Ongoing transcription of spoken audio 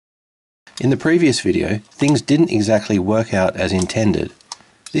In the previous video, things didn't exactly work out as intended.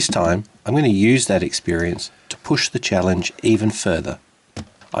 This time, I'm going to use that experience to push the challenge even further.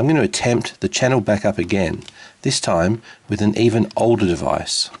 I'm going to attempt the channel backup again, this time with an even older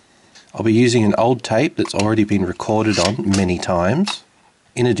device. I'll be using an old tape that's already been recorded on many times.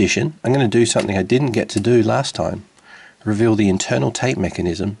 In addition, I'm going to do something I didn't get to do last time, reveal the internal tape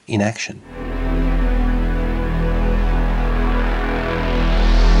mechanism in action.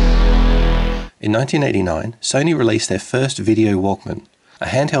 In 1989, Sony released their first Video Walkman, a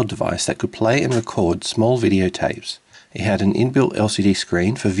handheld device that could play and record small videotapes. It had an inbuilt LCD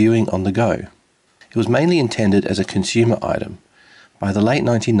screen for viewing on the go. It was mainly intended as a consumer item. By the late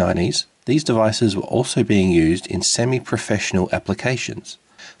 1990s, these devices were also being used in semi-professional applications,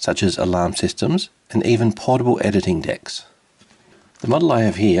 such as alarm systems and even portable editing decks. The model I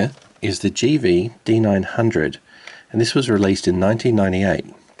have here is the GV-D900, and this was released in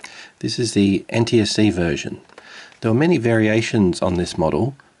 1998. This is the NTSC version. There were many variations on this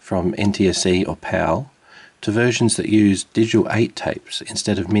model, from NTSC or PAL to versions that used digital 8 tapes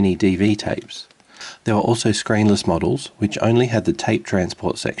instead of MiniDV tapes. There were also screenless models which only had the tape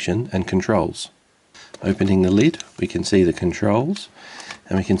transport section and controls. Opening the lid, we can see the controls,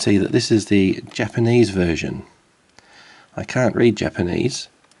 and we can see that this is the Japanese version. I can't read Japanese,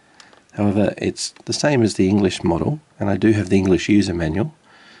 however it's the same as the English model, and I do have the English user manual,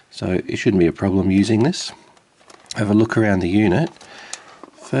 so it shouldn't be a problem using this. Have a look around the unit.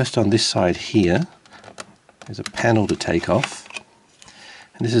 First, on this side here, there's a panel to take off,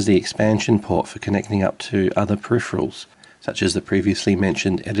 and this is the expansion port for connecting up to other peripherals, such as the previously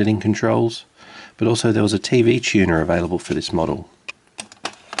mentioned editing controls, but also there was a TV tuner available for this model.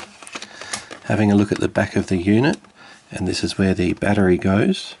 Having a look at the back of the unit, and this is where the battery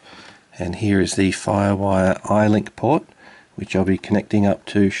goes, and here is the Firewire iLink port, which I'll be connecting up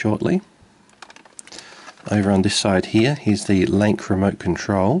to shortly. Over on this side here, here's the Lank remote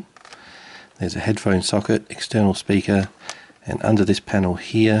control. There's a headphone socket, external speaker, and under this panel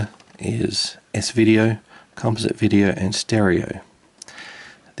here is S-Video, composite video and stereo.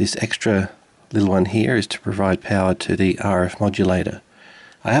 This extra little one here is to provide power to the RF modulator.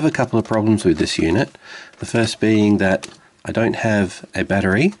 I have a couple of problems with this unit. The first being that I don't have a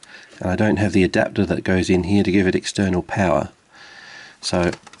battery and I don't have the adapter that goes in here to give it external power.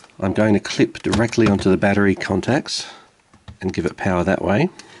 So I'm going to clip directly onto the battery contacts and give it power that way.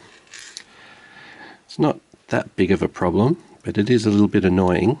 It's not that big of a problem, but it is a little bit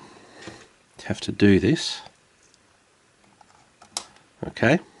annoying to have to do this.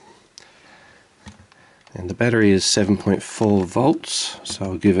 Okay. And the battery is 7.4 volts, so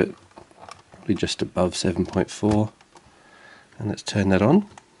I'll give it probably just above 7.4. And let's turn that on.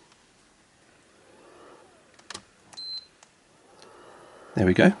 There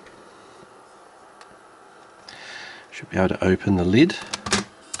we go. Should be able to open the lid.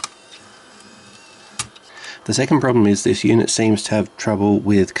 The second problem is this unit seems to have trouble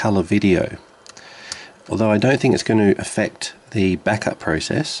with color video. Although I don't think it's going to affect the backup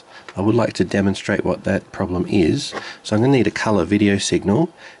process, I would like to demonstrate what that problem is. So I'm going to need a color video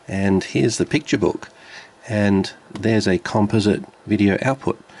signal, and here's the picture book, and there's a composite video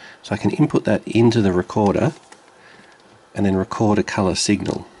output. So I can input that into the recorder and then record a color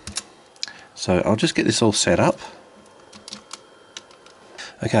signal. So I'll just get this all set up.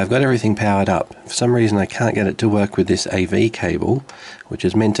 Okay, I've got everything powered up. For some reason I can't get it to work with this AV cable, which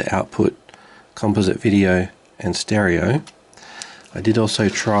is meant to output composite video and stereo. I did also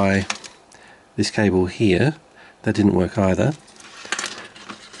try this cable here. That didn't work either.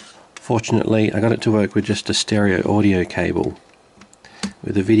 Fortunately, I got it to work with just a stereo audio cable,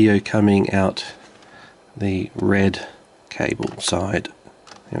 with the video coming out the red cable side.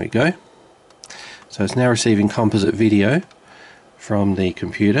 There we go. So it's now receiving composite video from the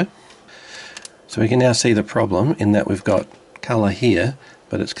computer. So we can now see the problem in that we've got color here,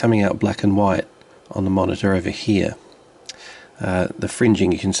 but it's coming out black and white on the monitor over here. The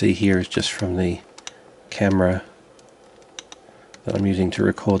fringing you can see here is just from the camera that I'm using to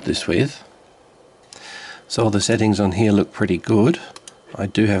record this with. So all the settings on here look pretty good. I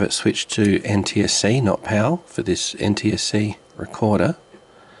do have it switched to NTSC, not PAL, for this NTSC recorder.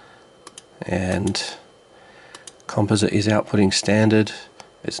 And composite is outputting standard.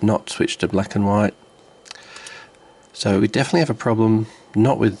 It's not switched to black and white. So we definitely have a problem,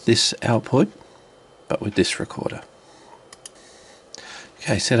 not with this output, but with this recorder.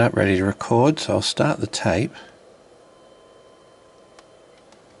 Okay, set up, ready to record, so I'll start the tape.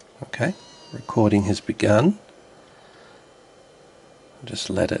 Okay, recording has begun.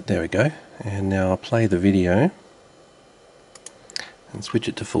 Just let it, there we go. And now I'll play the video. and switch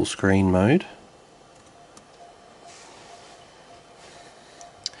it to full screen mode.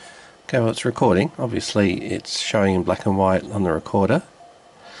 Okay, well, it's recording. Obviously it's showing in black and white on the recorder.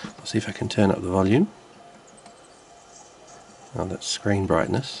 I'll see if I can turn up the volume. Oh, that's screen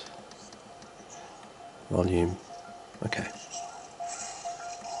brightness. Volume. Okay.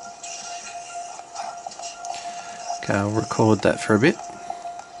 Okay, I'll record that for a bit.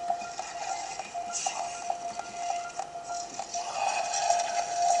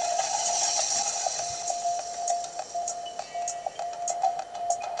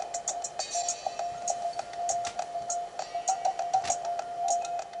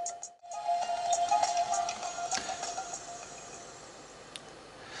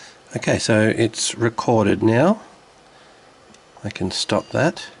 Okay, so it's recorded now. I can stop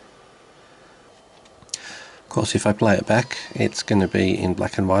that. Of course, if I play it back, it's going to be in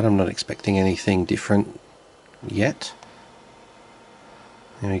black and white. I'm not expecting anything different yet.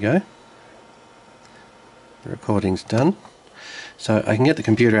 There we go. The recording's done. So I can get the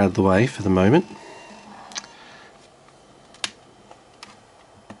computer out of the way for the moment.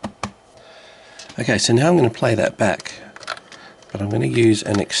 Okay, so now I'm going to play that back. But I'm going to use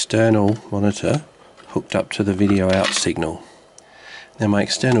an external monitor hooked up to the video out signal. Now my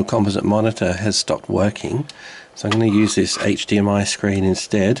external composite monitor has stopped working, so I'm going to use this HDMI screen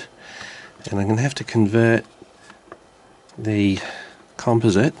instead, and I'm going to have to convert the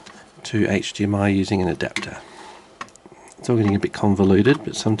composite to HDMI using an adapter. It's all getting a bit convoluted,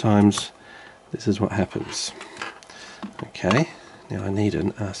 but sometimes this is what happens. Okay, now I need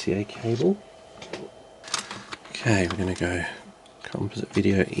an RCA cable. Okay, we're going to go composite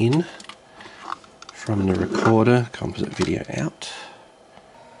video in from the recorder, composite video out.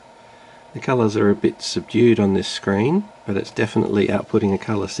 The colours are a bit subdued on this screen, but it's definitely outputting a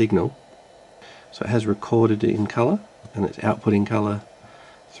colour signal. So it has recorded in colour, and it's outputting colour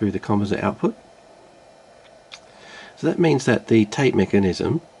through the composite output. So that means that the tape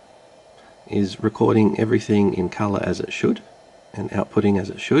mechanism is recording everything in colour as it should, and outputting as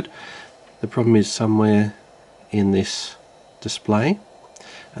it should. The problem is somewhere in this display.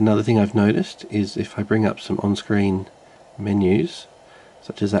 Another thing I've noticed is if I bring up some on-screen menus,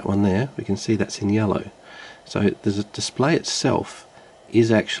 such as that one there, we can see that's in yellow. So the display itself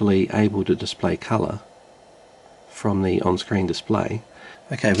is actually able to display colour from the on-screen display.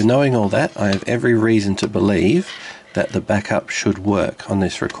 Okay, with knowing all that, I have every reason to believe that the backup should work on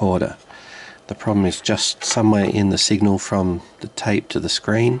this recorder. The problem is just somewhere in the signal from the tape to the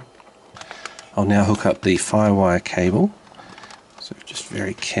screen. I'll now hook up the Firewire cable, so just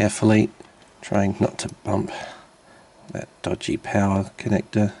very carefully, trying not to bump that dodgy power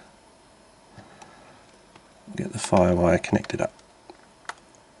connector. Get the Firewire connected up.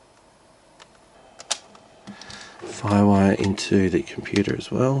 Firewire into the computer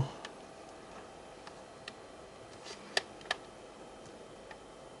as well.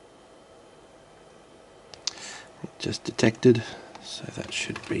 It just detected, so that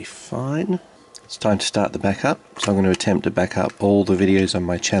should be fine. It's time to start the backup, so I'm going to attempt to back up all the videos on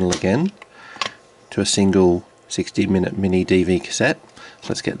my channel again to a single 60-minute MiniDV cassette. So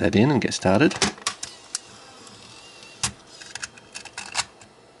let's get that in and get started.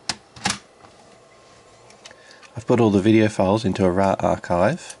 I've put all the video files into a RAR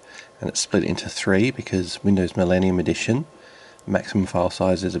archive, and it's split into 3 because Windows Millennium Edition maximum file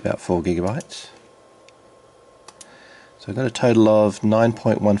size is about 4 GB. So I've got a total of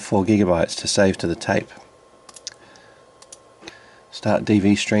 9.14 GB to save to the tape. Start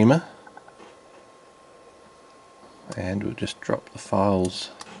DV streamer, and we'll just drop the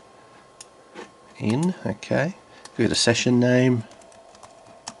files in. Okay, give it a session name.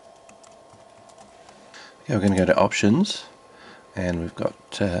 Okay, we're going to go to options, and we've got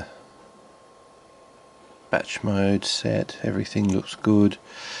batch mode set. Everything looks good.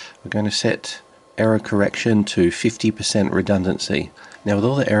 We're going to set error correction to 50% redundancy. Now with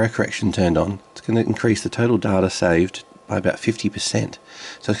all the error correction turned on, it's going to increase the total data saved by about 50%.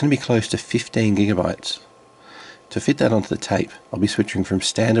 So it's going to be close to 15 GB. To fit that onto the tape, I'll be switching from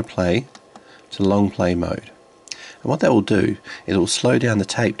standard play to long play mode. And what that will do is it will slow down the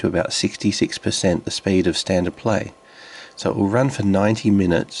tape to about 66% the speed of standard play. So it will run for 90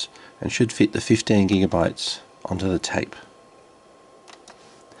 minutes and should fit the 15 GB onto the tape.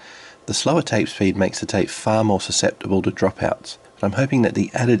 The slower tape speed makes the tape far more susceptible to dropouts, but I'm hoping that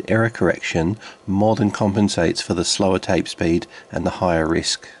the added error correction more than compensates for the slower tape speed and the higher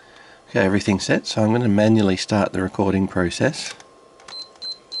risk. Okay, everything's set, so I'm going to manually start the recording process.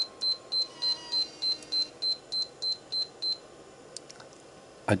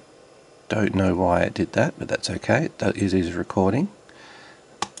 I don't know why it did that, but that's okay. It is recording.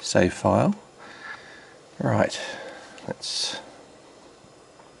 save file. Right,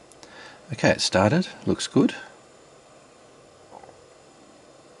 okay, it started, looks good.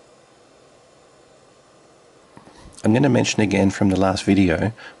 I'm going to mention again from the last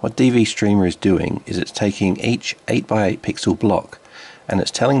video, what DV Streamer is doing is it's taking each 8x8 pixel block and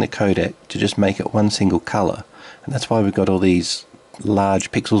it's telling the codec to just make it one single color, and that's why we've got all these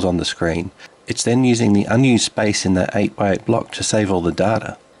large pixels on the screen. It's then using the unused space in that 8x8 block to save all the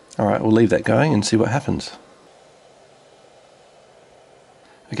data. Alright, we'll leave that going and see what happens.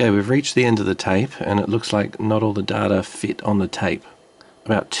 Okay, we've reached the end of the tape and it looks like not all the data fit on the tape.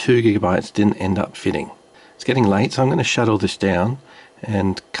 About 2 GB didn't end up fitting. It's getting late, so I'm going to shut all this down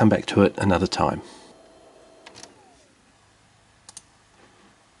and come back to it another time.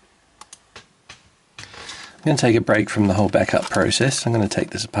 I'm going to take a break from the whole backup process. I'm going to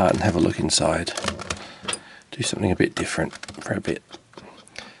take this apart and have a look inside. Do something a bit different for a bit.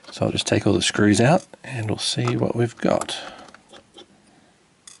 So I'll just take all the screws out and we'll see what we've got.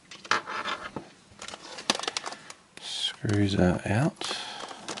 Screws are out.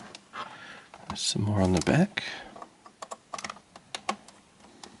 There's some more on the back.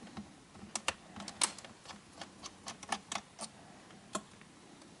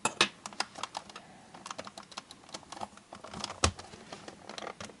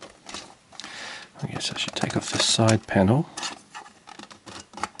 I guess I should take off the side panel.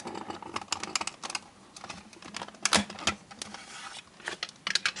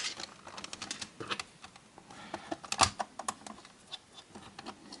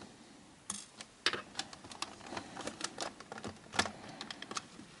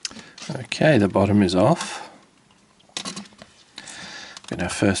 Okay, the bottom is off. Get our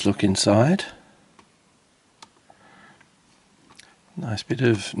first look inside. Nice bit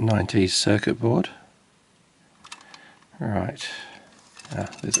of 90s circuit board. Right,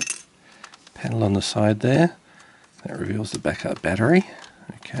 there's a panel on the side there that reveals the backup battery.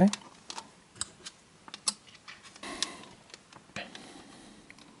 Okay.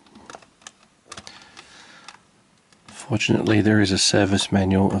 Fortunately, there is a service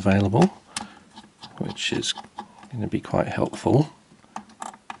manual available, which is going to be quite helpful.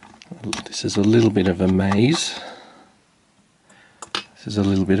 This is a little bit of a maze. This is a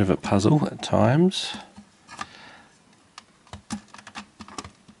little bit of a puzzle at times.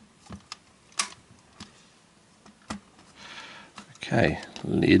 Okay,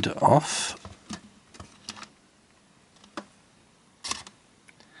 lid off.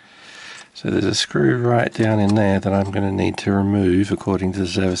 So there's a screw right down in there that I'm going to need to remove according to the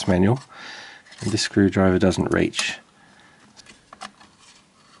service manual, and this screwdriver doesn't reach.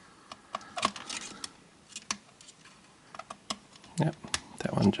 Yep,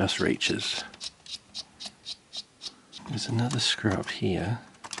 that one just reaches. There's another screw up here.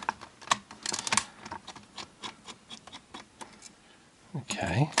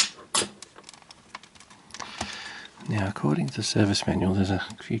 Okay. Now, according to the service manual, there's a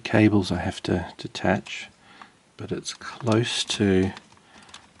few cables I have to detach, but it's close to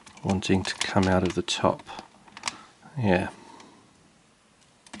wanting to come out of the top. Yeah.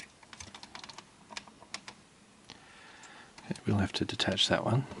 Okay, we'll have to detach that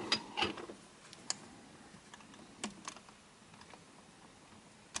one.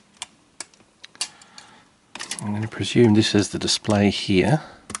 I'm going to presume this is the display here.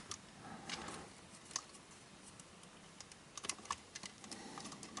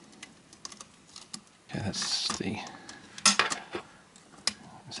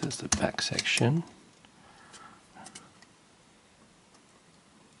 This is the back section.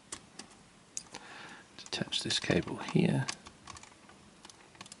 Detach this cable here.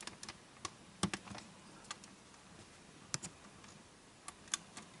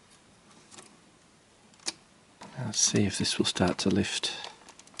 Now let's see if this will start to lift.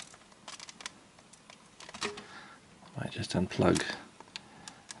 Might just unplug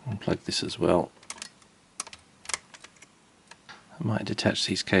this as well. I might detach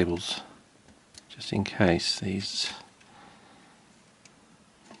these cables just in case. These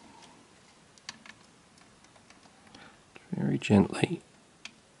very gently.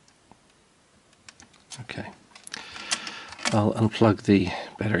 Okay, I'll unplug the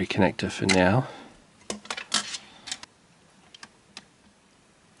battery connector for now.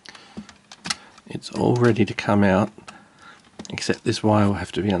 It's all ready to come out, except this wire will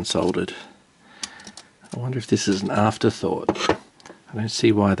have to be unsoldered. I wonder if this is an afterthought. I don't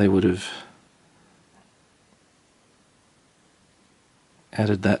see why they would have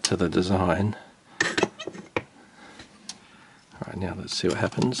added that to the design. Alright, now let's see what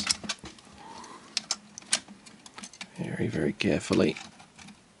happens. Very, very carefully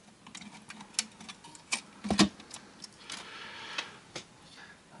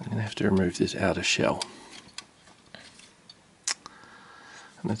to remove this outer shell.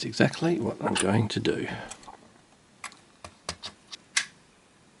 And that's exactly what I'm going to do.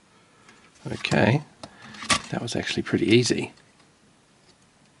 Okay, that was actually pretty easy.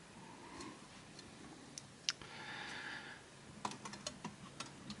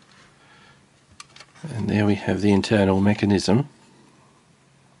 And there we have the internal mechanism.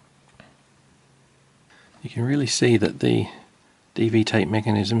 You can really see that the DV tape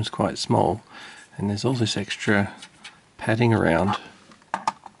mechanism is quite small, and there's all this extra padding around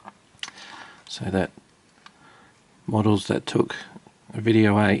so that models that took a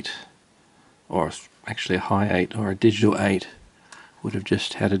video 8, or actually a high 8 or a digital 8, would have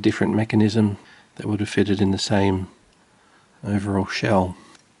just had a different mechanism that would have fitted in the same overall shell.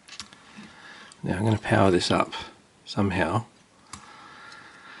 Now I'm going to power this up somehow,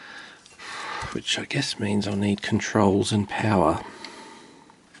 which I guess means I'll need controls and power.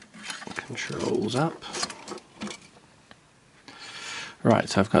 Controls up. Right,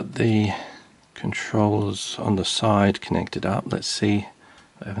 so I've got the controllers on the side connected up. Let's see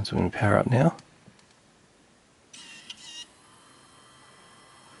what happens when we power up now.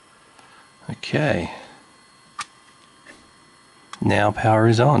 Okay. Now power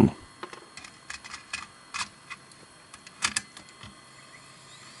is on.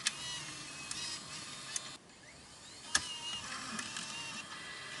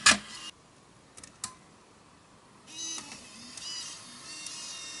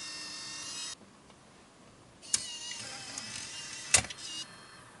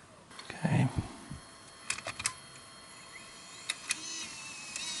 Okay.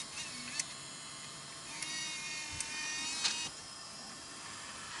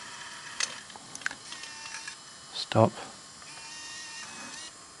 Stop.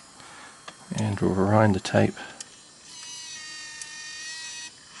 And we'll rewind the tape.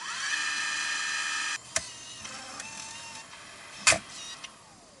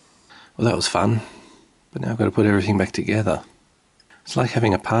 Well, that was fun, but now I've got to put everything back together. It's like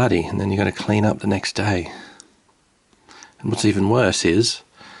having a party and then you've got to clean up the next day. And what's even worse is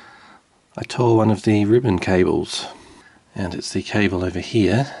I tore one of the ribbon cables, and it's the cable over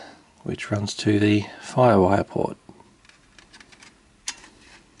here which runs to the firewire port.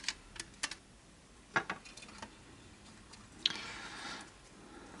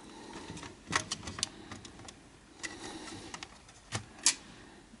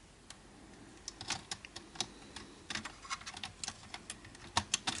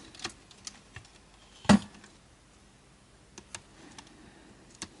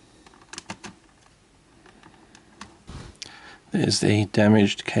 There's the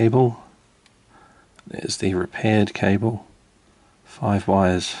damaged cable, there's the repaired cable, 5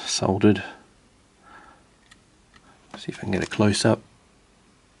 wires soldered. See if I can get a close up.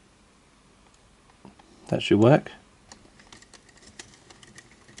 That should work.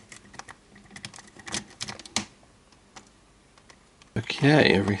 Okay,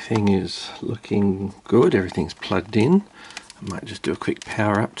 everything is looking good, everything's plugged in. I might just do a quick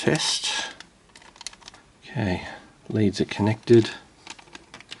power up test. Okay. Leads are connected.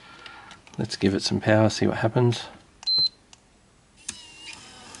 Let's give it some power, see what happens.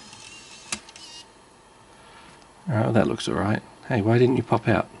 Alright, well, that looks alright. Hey, why didn't you pop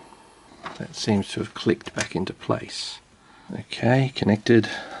out? That seems to have clicked back into place. Okay, connected.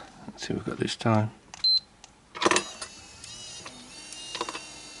 Let's see what we've got this time.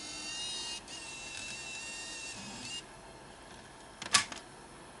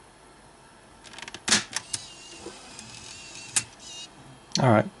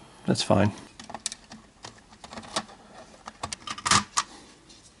 Alright, that's fine.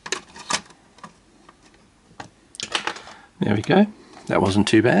 There we go. That wasn't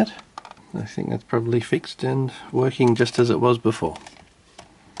too bad. I think that's probably fixed and working just as it was before.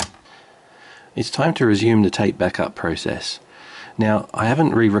 It's time to resume the tape backup process. Now, I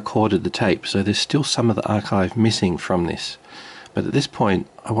haven't re-recorded the tape, so there's still some of the archive missing from this. But at this point,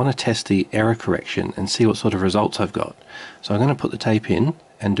 I want to test the error correction and see what sort of results I've got. So I'm going to put the tape in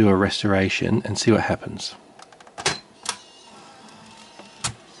and do a restoration and see what happens.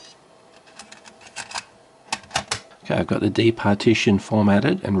 Okay, I've got the D partition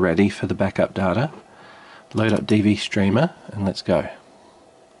formatted and ready for the backup data. Load up DV Streamer and let's go.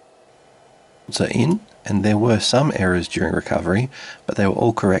 So in, and there were some errors during recovery, but they were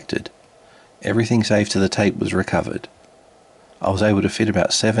all corrected. Everything saved to the tape was recovered. I was able to fit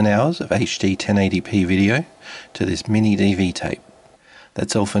about 7 hours of HD 1080p video to this MiniDV tape.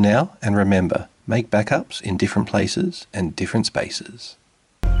 That's all for now, and remember, make backups in different places and different spaces.